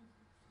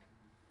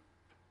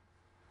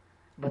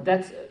 But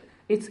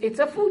it's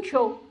a food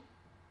show,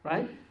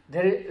 right?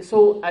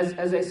 So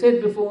as I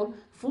said before,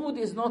 food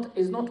is not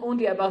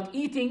only about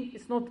eating.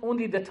 It's not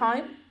only the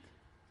time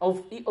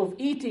of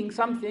eating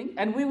something.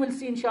 And we will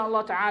see,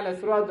 inshallah ta'ala,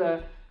 throughout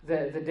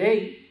the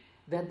day,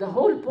 that the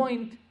whole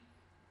point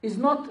is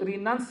not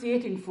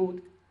renunciating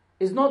food,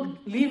 is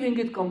not leaving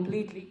it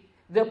completely.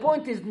 The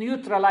point is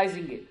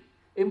neutralizing it,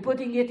 in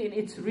putting it in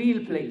its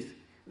real place.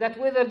 That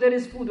whether there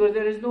is food or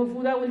there is no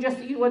food, I will just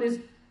eat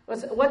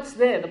what's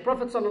there. The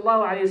Prophet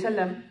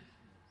ﷺ,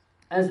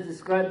 as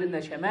described in the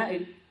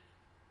Shama'il,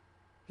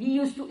 he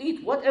used to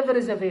eat whatever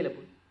is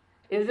available.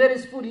 If there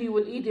is food, he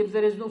will eat. If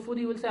there is no food,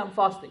 he will say, I'm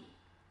fasting.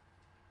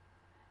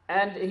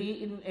 And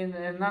he, in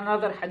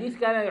another hadith,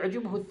 كَانَ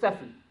يُعْجِبْهُ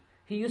الثَّفْلِ.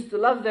 He used to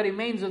love the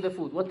remains of the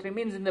food, what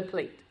remains in the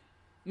plate.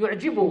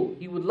 يعجبه.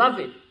 He would love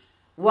it.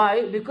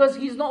 Why? Because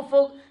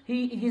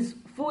his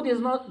food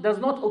does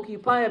not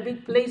occupy a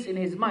big place in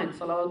his mind.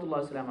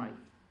 Salawatullah wasalam.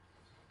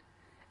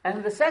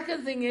 And the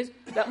second thing is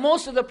that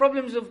most of the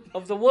problems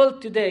of the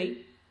world today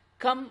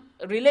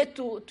relate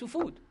to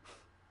food.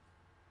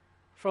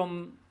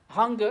 From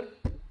hunger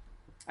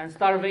and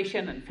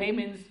starvation and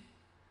famines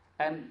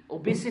and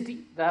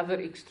obesity, the other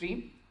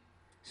extreme.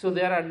 So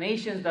there are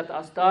nations that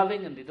are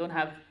starving and they don't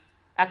have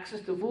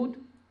access to food.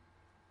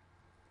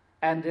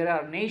 And there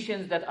are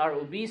nations that are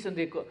obese and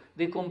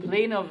they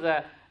complain of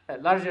the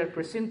larger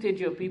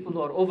percentage of people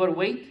who are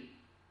overweight.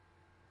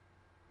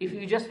 If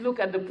you just look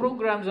at the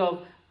programs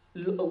of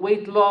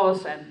weight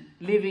loss and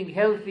living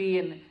healthy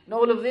and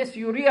all of this,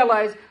 you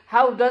realize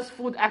how does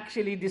food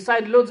actually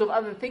decide loads of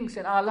other things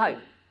in our life.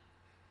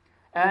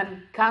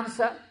 And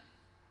cancer,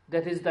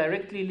 that is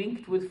directly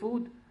linked with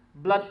food,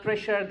 blood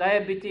pressure,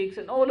 diabetics,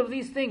 and all of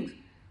these things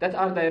that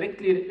are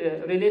directly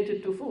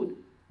related to food.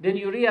 Then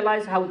you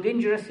realize how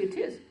dangerous it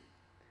is.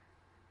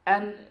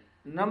 And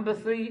number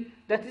 3,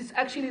 that is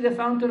actually the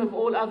fountain of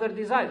all other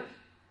desires.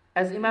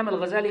 As Imam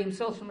al-Ghazali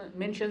himself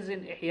mentions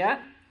in Ihya,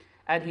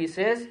 and he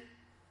says,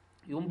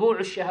 ينبوع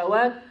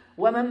الشهوات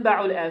ومنبع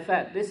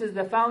الآفات. This is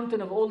the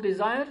fountain of all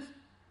desires,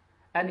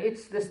 and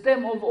it's the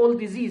stem of all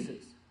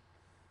diseases.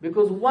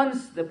 Because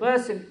once the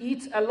person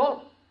eats a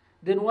lot,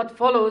 then what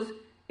follows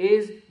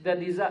is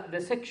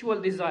the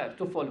sexual desire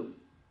to follow.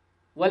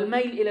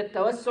 وَالْمَيْلِ إِلَى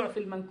التَّوَسُّعِ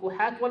فِي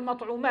الْمَنْكُوحَاتِ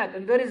وَالْمَطْعُومَاتِ.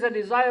 And there is a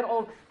desire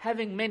of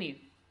having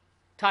many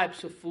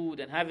types of food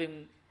and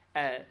having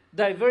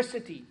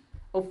diversity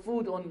of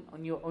food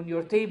on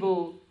your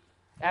table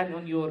and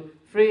on your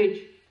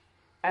fridge.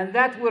 And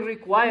that will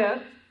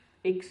require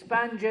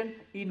expansion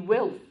in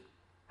wealth,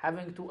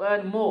 having to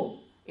earn more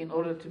in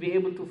order to be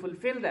able to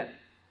fulfill that.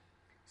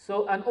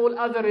 So, and all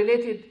other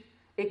related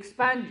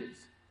expansions.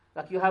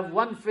 Like you have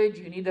one fridge,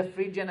 you need a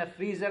fridge and a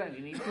freezer, and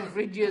you need 2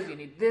 fridges, you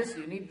need this,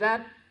 you need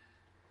that.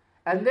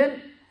 And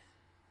then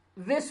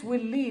this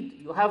will lead,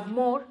 you have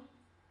more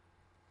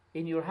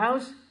in your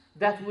house,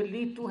 that will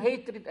lead to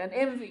hatred and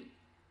envy.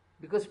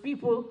 Because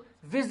people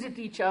visit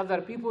each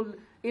other, people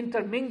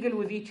intermingle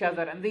with each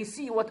other, and they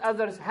see what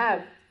others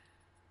have.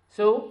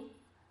 So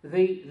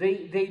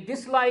they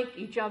dislike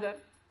each other,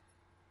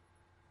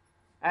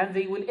 and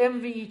they will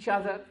envy each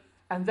other,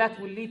 and that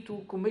will lead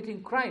to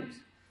committing crimes.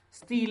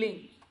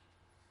 Stealing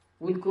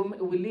will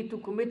lead to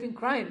committing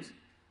crimes,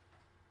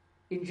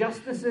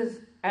 injustices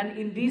and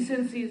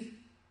indecencies.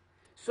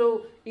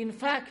 So, in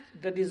fact,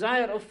 the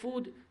desire of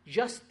food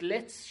just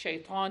lets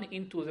shaitan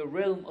into the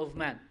realm of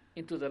man,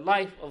 into the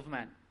life of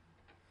man.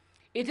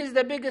 It is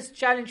the biggest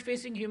challenge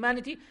facing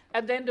humanity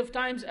at the end of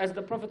times, as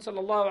the Prophet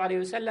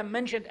ﷺ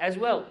mentioned as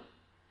well,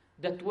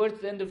 that towards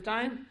the end of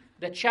time,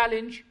 the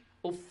challenge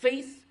of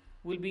faith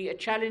will be a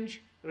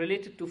challenge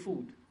related to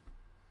food.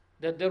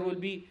 That there will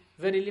be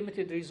very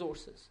limited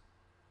resources.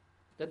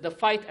 That the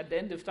fight at the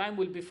end of time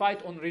will be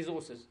fight on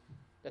resources.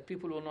 That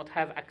people will not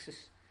have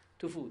access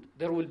to food.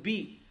 There will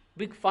be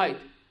big fight.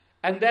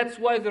 And that's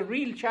why the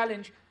real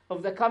challenge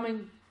of the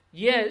coming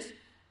years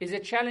is a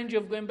challenge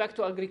of going back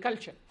to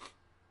agriculture.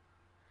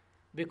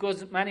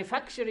 Because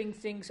manufacturing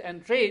things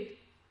and trade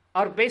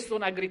are based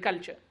on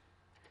agriculture.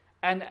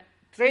 And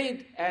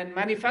trade and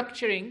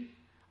manufacturing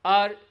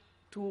are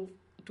to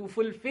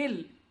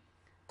fulfill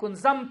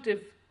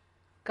consumptive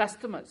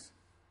customers,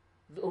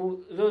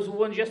 those who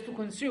want just to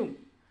consume.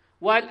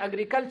 While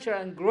agriculture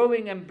and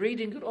growing and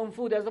breeding your own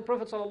food, as the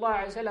Prophet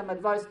ﷺ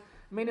advised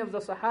many of the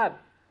Sahaba,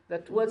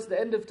 that towards the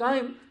end of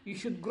time, you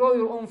should grow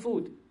your own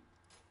food.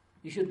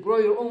 You should grow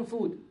your own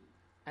food.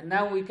 And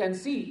now we can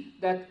see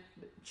that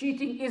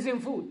cheating is in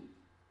food.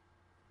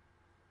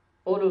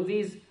 All of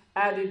these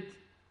added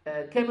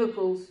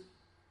chemicals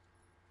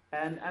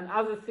and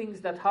other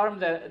things that harm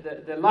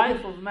the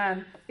life of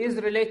man is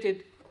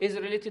related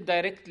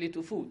directly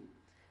to food.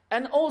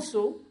 And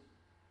also,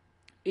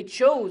 it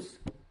shows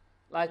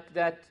like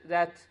that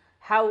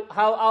how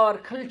our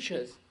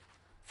cultures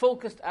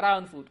focused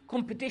around food.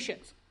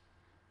 Competitions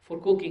for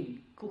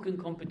cooking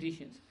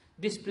competitions,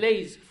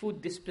 displays,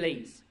 food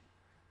displays,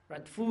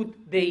 right?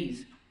 Food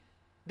days,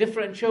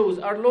 different shows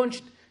are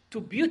launched to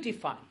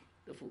beautify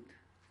the food,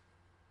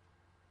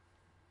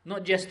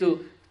 not just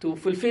to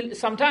fulfill.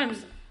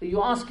 Sometimes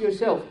you ask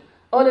yourself,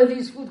 all of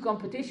these food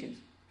competitions,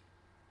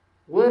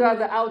 where are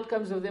the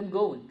outcomes of them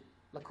going?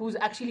 Like, who's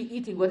actually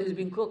eating what is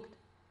being cooked?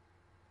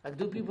 Like,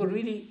 do people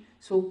really...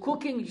 So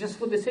cooking just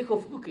for the sake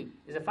of cooking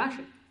is a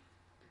fashion.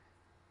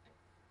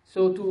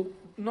 So to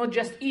not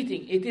just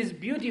eating, it is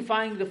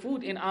beautifying the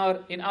food in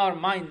our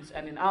minds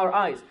and in our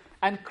eyes,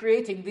 and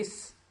creating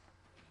this,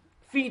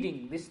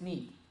 feeding this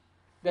need,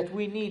 that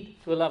we need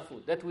to love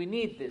food, that we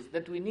need this,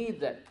 that we need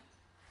that.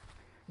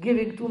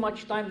 Giving too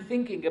much time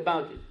thinking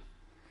about it.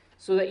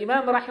 So the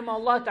Imam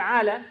rahimahullah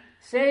ta'ala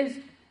says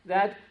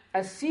that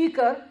a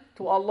seeker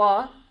to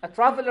Allah, a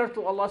traveler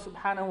to Allah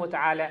subhanahu wa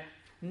ta'ala,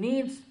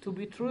 needs to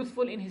be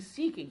truthful in his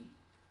seeking.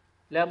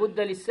 لا بد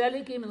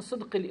للسالك من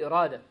صدق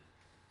الإرادة.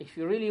 If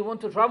you really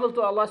want to travel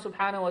to Allah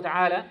subhanahu wa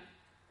ta'ala,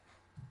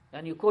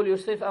 and you call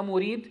yourself a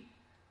murid,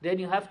 then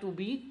you have to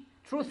be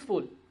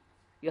truthful.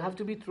 You have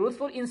to be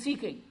truthful in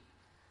seeking.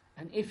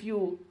 And if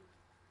you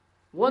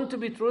want to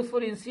be truthful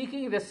in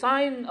seeking, the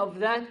sign of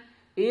that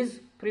is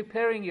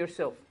preparing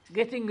yourself,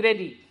 getting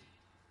ready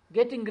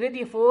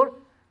for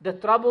the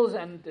troubles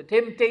and the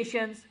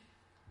temptations.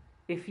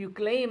 If you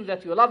claim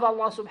that you love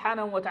Allah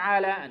subhanahu wa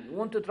ta'ala and you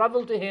want to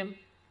travel to Him,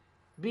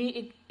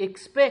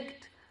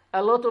 expect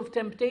a lot of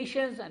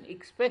temptations and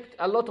expect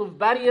a lot of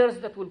barriers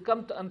that will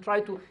come and try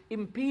to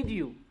impede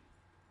you.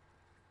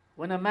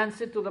 When a man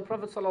said to the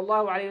Prophet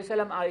sallallahu alaihi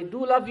wasallam, I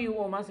do love you,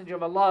 O Messenger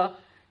of Allah,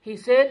 he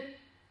said,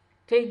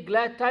 take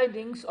glad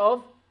tidings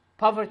of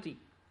poverty.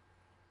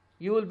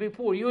 You will be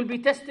poor. You will be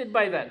tested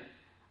by that.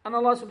 And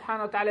Allah subhanahu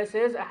wa ta'ala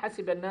says,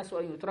 أَحَسِبَ النَّاسُ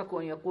أَن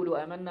يُتْرَكُوا أَن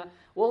يَقُولُوا آمَنَّا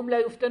وَهُمْ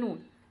لَا يُفْتَنُونَ.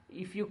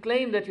 If you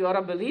claim that you are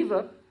a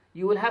believer,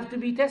 you will have to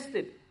be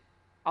tested.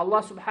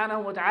 Allah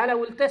subhanahu wa ta'ala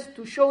will test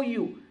to show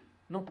you,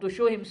 not to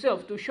show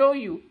Himself, to show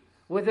you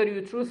whether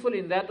you're truthful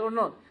in that or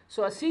not.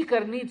 So a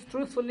seeker needs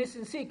truthfulness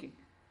in seeking.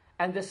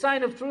 And the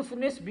sign of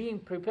truthfulness, being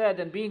prepared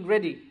and being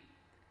ready.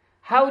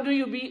 How do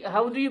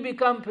you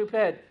become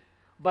prepared?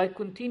 By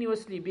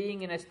continuously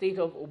being in a state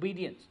of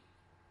obedience.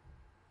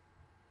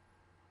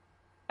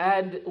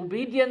 And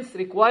obedience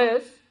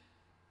requires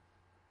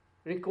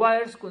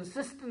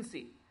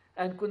consistency.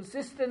 And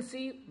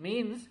consistency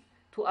means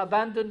to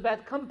abandon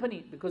bad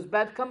company, because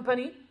bad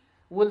company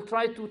will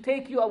try to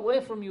take you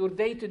away from your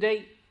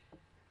day-to-day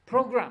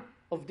program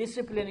of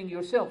disciplining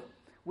yourself,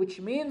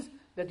 which means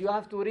that you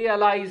have to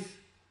realize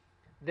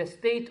the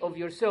state of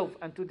yourself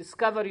and to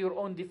discover your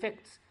own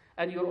defects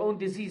and your own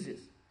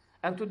diseases.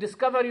 And to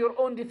discover your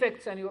own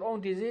defects and your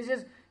own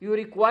diseases, you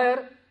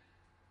require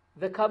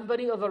the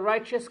company of a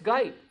righteous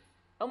guide,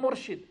 a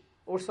murshid,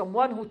 or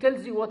someone who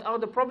tells you what are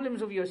the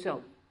problems of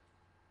yourself.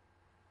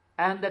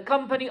 And the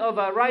company of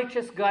a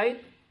righteous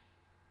guide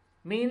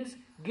means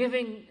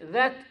giving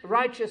that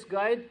righteous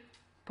guide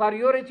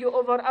priority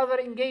over other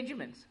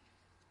engagements.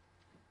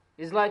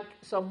 It's like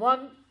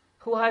someone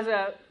who has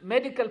a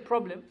medical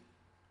problem.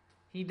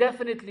 He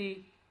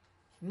definitely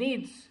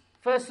needs,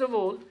 first of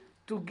all,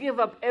 to give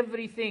up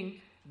everything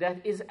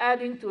that is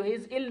adding to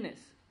his illness,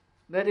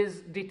 that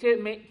is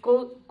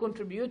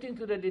contributing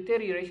to the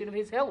deterioration of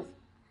his health.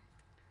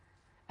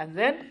 And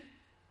then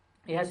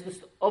he has to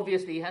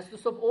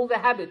stop all the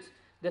habits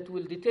that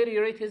will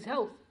deteriorate his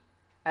health.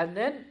 And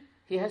then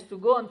he has to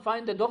go and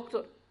find a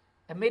doctor,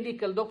 a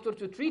medical doctor,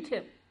 to treat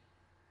him.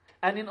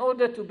 And in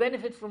order to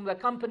benefit from the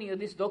company of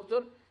this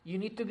doctor, you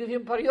need to give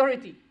him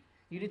priority.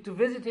 You need to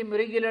visit him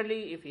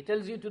regularly. If he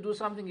tells you to do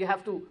something, you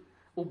have to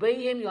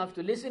obey him, you have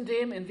to listen to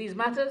him in these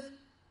matters.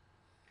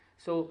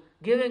 So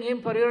giving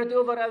him priority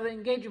over other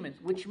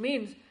engagements, which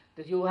means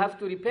that you have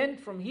to repent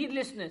from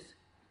heedlessness,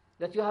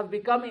 that you have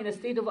become in a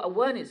state of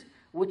awareness,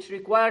 which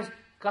requires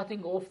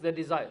cutting off the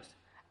desires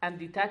and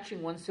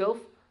detaching oneself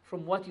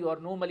from what you are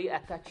normally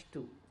attached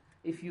to.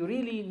 If you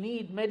really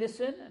need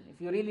medicine, and if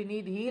you really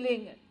need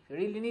healing, and if you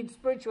really need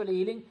spiritual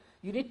healing,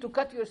 you need to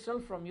cut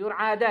yourself from your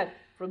adat,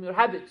 from your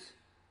habits.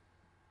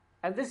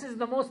 And this is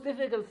the most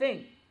difficult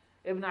thing.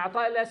 Ibn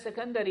Ata'illah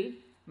al-Sakandari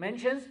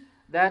mentions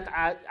that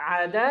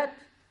adat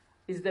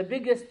is the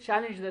biggest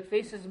challenge that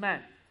faces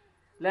man.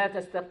 لا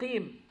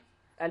تستقيم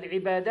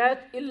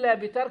العبادات إلا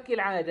بترك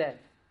العادات.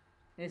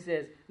 He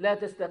says, لا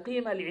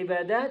تستقيم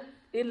العبادات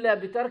إلا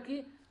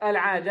بترك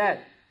العادات.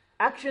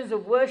 Actions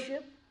of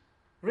worship,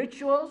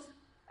 rituals,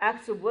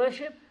 acts of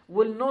worship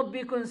will not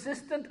be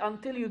consistent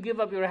until you give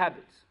up your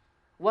habits,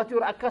 what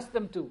you're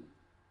accustomed to.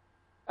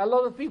 A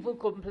lot of people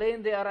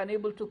complain they are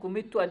unable to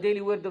commit to a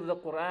daily word of the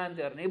Quran,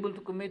 they are unable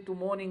to commit to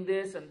morning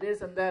this and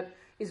that.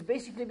 It's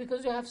basically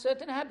because you have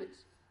certain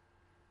habits.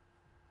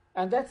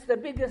 And that's the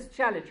biggest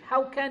challenge.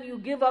 How can you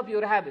give up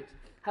your habits?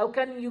 How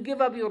can you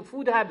give up your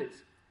food habits?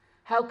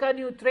 How can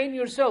you train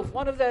yourself?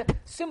 One of the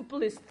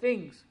simplest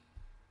things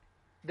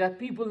that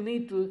people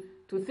need to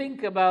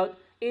think about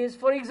is,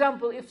 for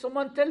example, if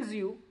someone tells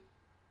you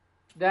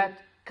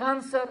that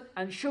cancer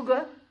and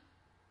sugar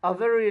are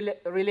very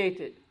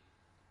related,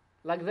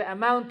 like the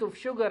amount of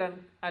sugar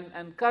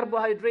and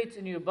carbohydrates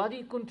in your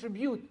body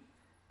contribute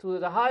to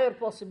the higher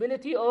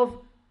possibility of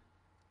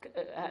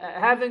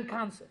having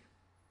cancer.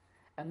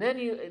 And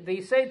then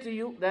they say to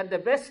you that the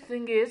best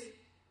thing is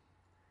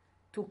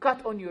to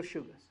cut on your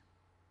sugars.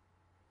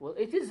 Well,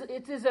 it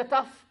is a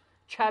tough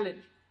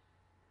challenge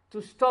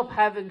to stop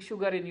having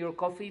sugar in your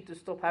coffee, to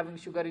stop having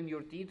sugar in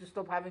your tea, to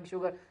stop having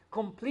sugar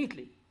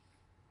completely.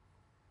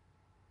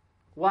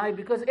 Why?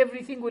 Because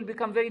everything will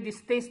become very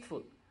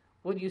distasteful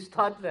when you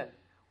start that.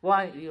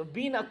 Why? You've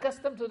been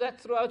accustomed to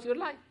that throughout your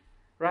life,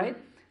 right?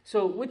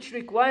 So, which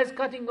requires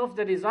cutting off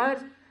the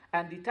desires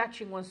and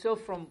detaching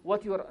oneself from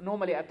what you are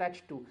normally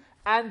attached to.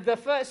 And the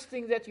first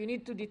thing that you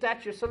need to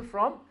detach yourself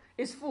from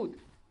is food.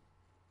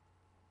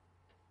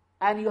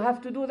 And you have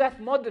to do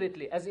that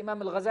moderately, as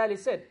Imam al-Ghazali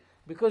said,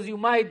 because you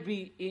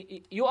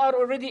are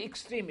already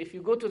extreme. If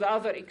you go to the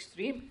other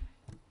extreme,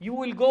 you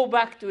will go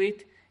back to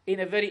it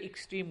in a very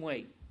extreme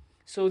way.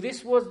 So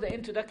this was the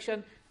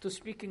introduction to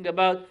speaking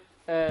about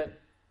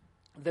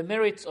the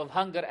merits of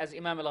hunger, as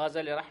Imam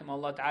al-Ghazali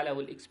rahimahullah ta'ala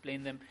will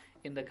explain them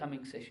in the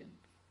coming session.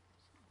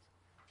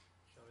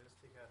 Shall we just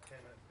take a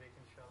 10-minute break,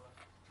 inshallah?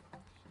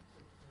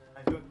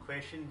 I've got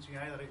questions. You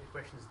can either write the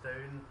questions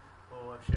down or